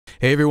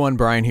Hey everyone,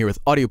 Brian here with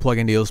Audio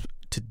Plugin Deals.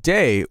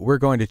 Today we're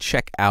going to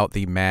check out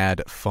the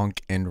Mad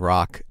Funk and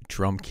Rock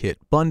drum kit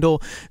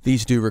bundle.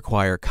 These do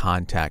require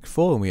contact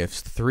full, and we have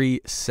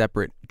 3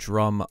 separate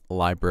drum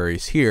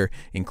libraries here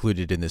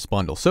included in this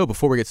bundle. So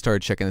before we get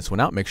started checking this one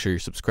out, make sure you're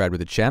subscribed to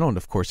the channel and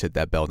of course hit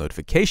that bell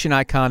notification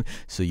icon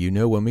so you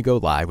know when we go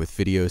live with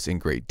videos and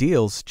great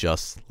deals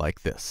just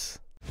like this.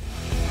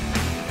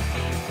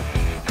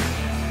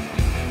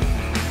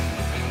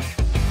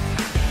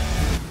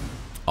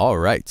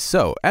 Alright,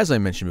 so as I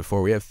mentioned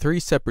before, we have 3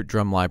 separate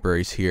drum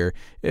libraries here.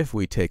 If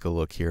we take a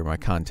look here in my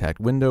contact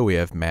window, we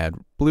have Mad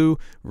Blue,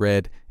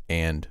 Red,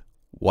 and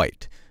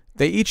White.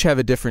 They each have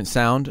a different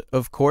sound,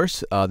 of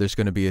course. There's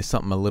going to be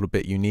something a little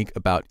bit unique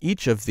about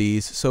each of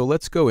these, so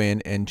let's go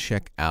in and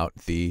check out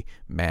the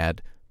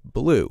Mad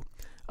Blue.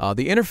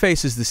 The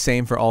interface is the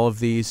same for all of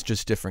these,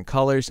 just different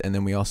colors, and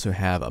then we also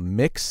have a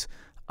mix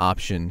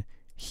option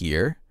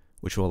here,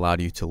 which will allow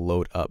you to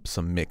load up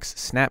some mix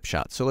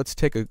snapshots. So let's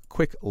take a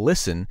quick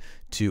listen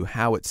to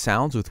how it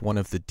sounds with one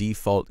of the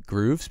default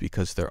grooves,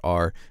 because there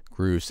are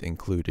grooves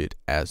included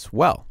as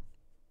well.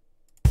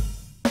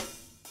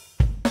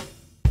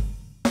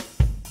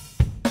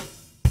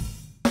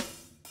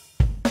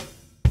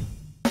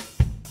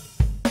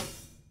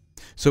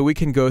 So we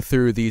can go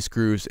through these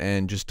grooves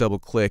and just double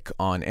click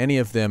on any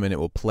of them and it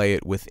will play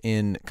it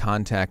within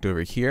Contact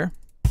over here.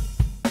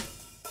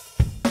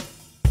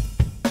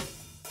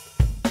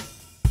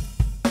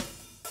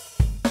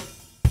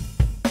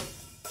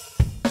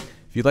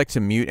 If you'd like to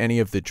mute any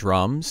of the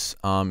drums,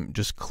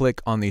 just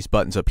click on these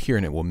buttons up here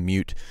and it will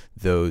mute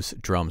those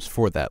drums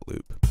for that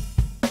loop.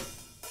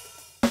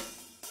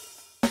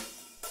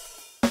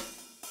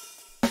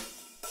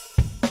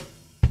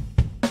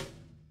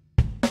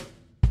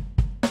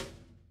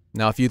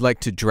 Now if you'd like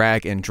to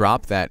drag and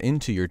drop that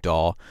into your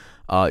DAW,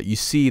 you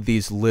see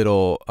these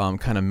little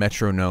kind of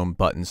metronome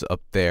buttons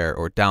up there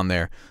or down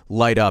there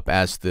light up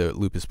as the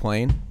loop is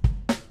playing.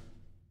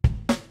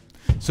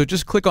 So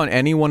just click on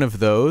any one of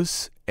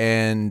those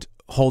and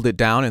hold it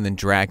down and then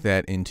drag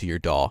that into your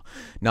DAW.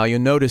 Now you'll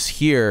notice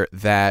here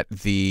that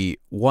the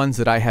ones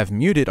that I have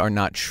muted are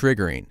not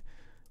triggering.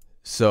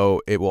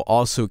 So it will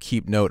also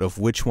keep note of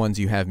which ones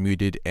you have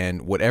muted,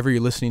 and whatever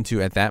you're listening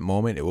to at that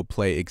moment, it will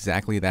play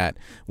exactly that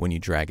when you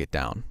drag it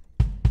down.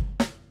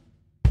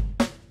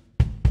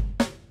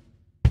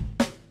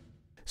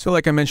 So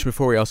like I mentioned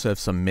before, we also have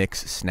some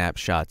mix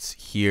snapshots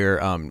here.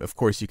 Of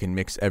course, you can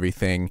mix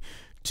everything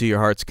to your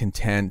heart's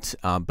content,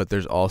 but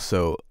there's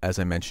also, as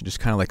I mentioned, just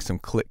kind of like some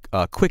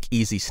quick,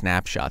 easy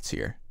snapshots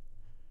here.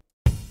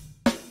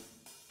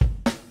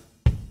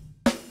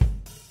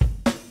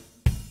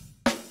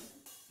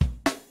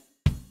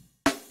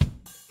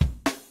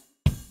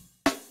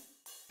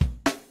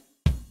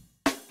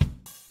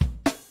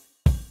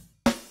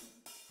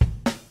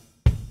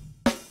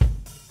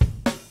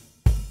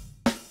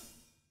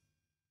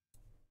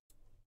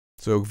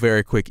 So a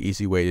very quick,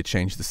 easy way to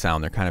change the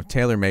sound. They're kind of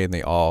tailor-made and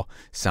they all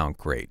sound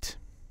great.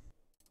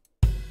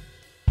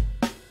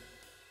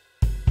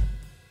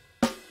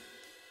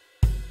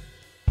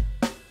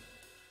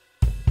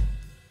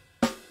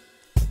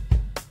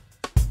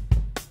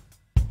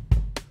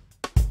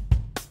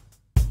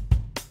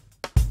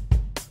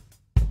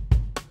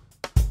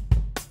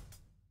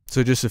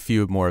 So just a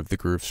few more of the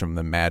grooves from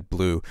the Mad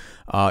Blue.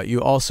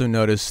 You also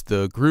notice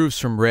the grooves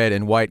from Red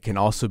and White can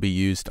also be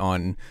used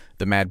on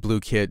the Mad Blue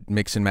kit.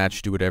 Mix and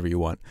match, do whatever you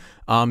want.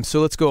 So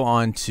let's go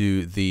on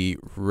to the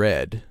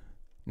Red.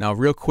 Now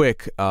real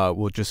quick,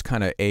 we'll just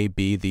kind of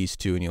A-B these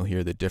two and you'll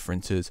hear the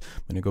differences.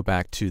 I'm going to go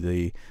back to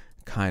the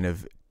kind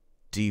of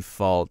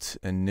default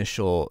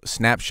initial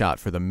snapshot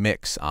for the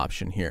mix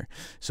option here.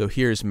 So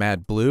here's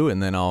Mad Blue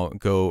and then I'll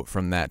go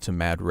from that to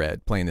Mad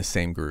Red, playing the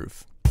same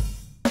groove.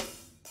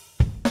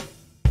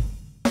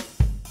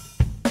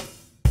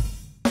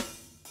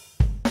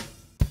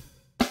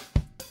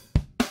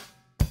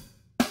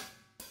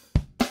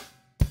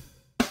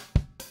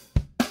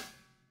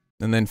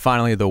 And then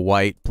finally the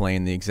White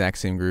playing the exact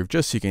same groove,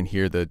 just so you can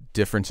hear the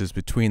differences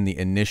between the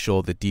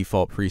initial, the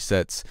default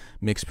presets,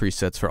 mix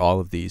presets for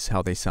all of these,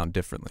 how they sound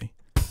differently.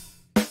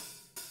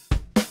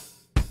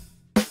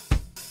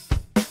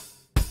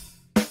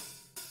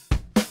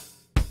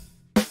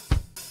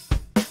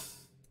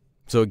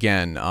 So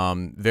again,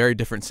 very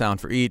different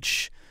sound for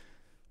each.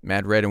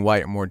 Mad Red and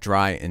White are more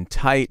dry and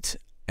tight,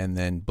 and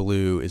then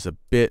Blue is a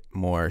bit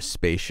more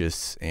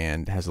spacious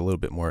and has a little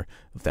bit more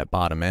of that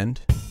bottom end.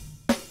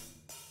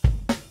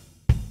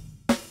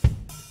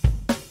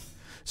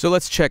 So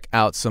let's check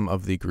out some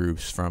of the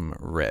grooves from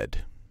Red.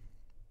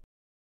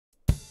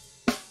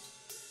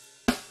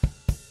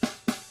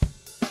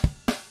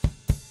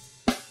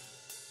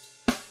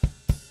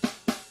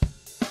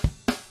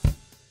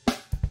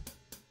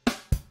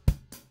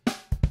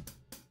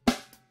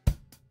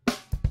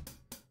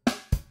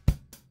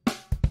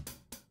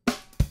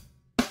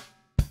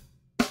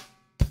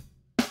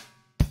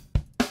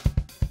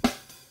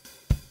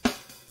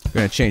 I'm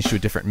going to change to a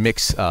different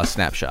mix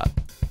snapshot.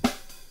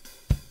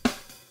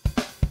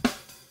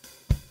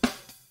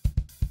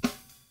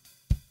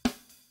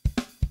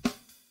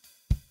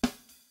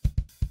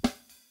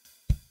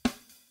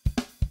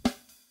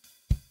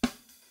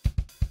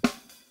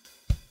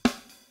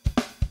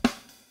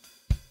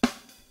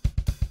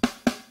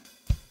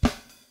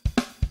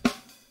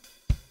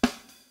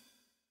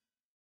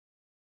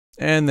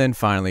 And then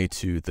finally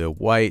to the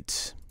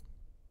white.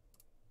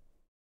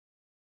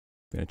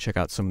 I'm going to check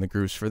out some of the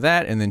grooves for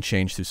that and then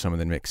change through some of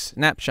the mix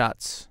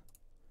snapshots.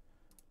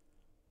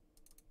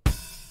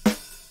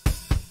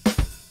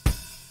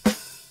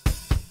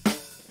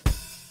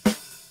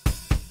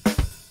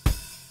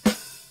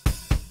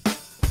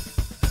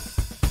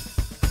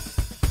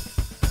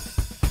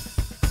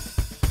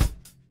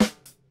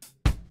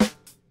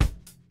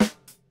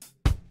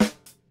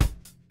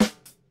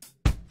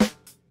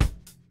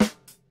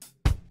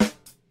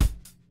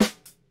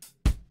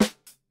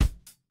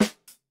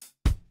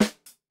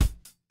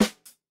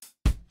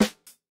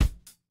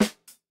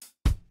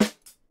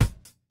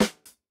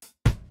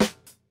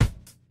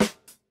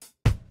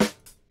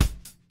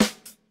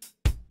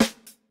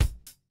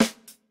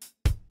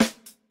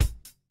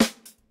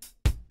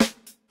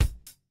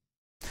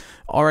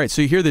 All right,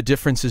 so you hear the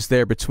differences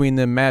there between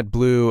them. Mad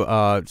Blue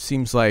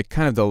seems like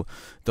kind of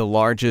the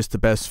largest, the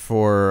best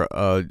for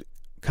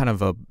kind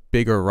of a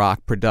bigger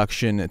rock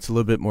production. It's a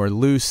little bit more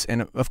loose,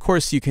 and of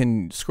course you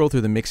can scroll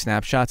through the mix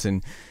snapshots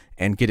and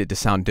get it to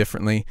sound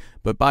differently.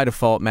 But by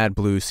default, Mad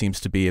Blue seems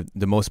to be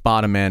the most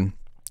bottom end,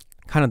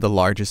 kind of the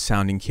largest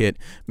sounding kit.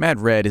 Mad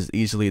Red is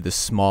easily the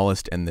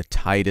smallest and the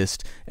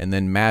tightest, and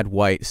then Mad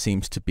White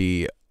seems to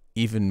be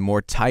even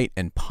more tight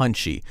and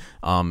punchy,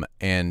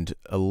 and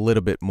a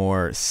little bit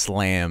more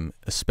slam,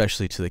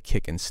 especially to the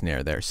kick and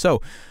snare there.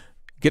 So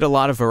get a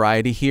lot of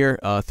variety here.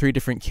 3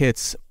 different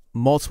kits,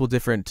 multiple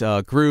different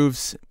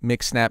grooves,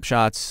 mix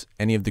snapshots.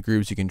 Any of the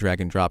grooves you can drag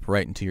and drop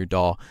right into your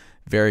DAW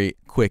very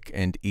quick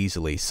and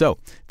easily. So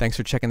thanks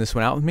for checking this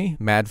one out with me,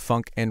 Mad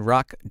Funk and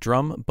Rock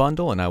Drum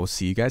Bundle, and I will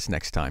see you guys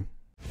next time.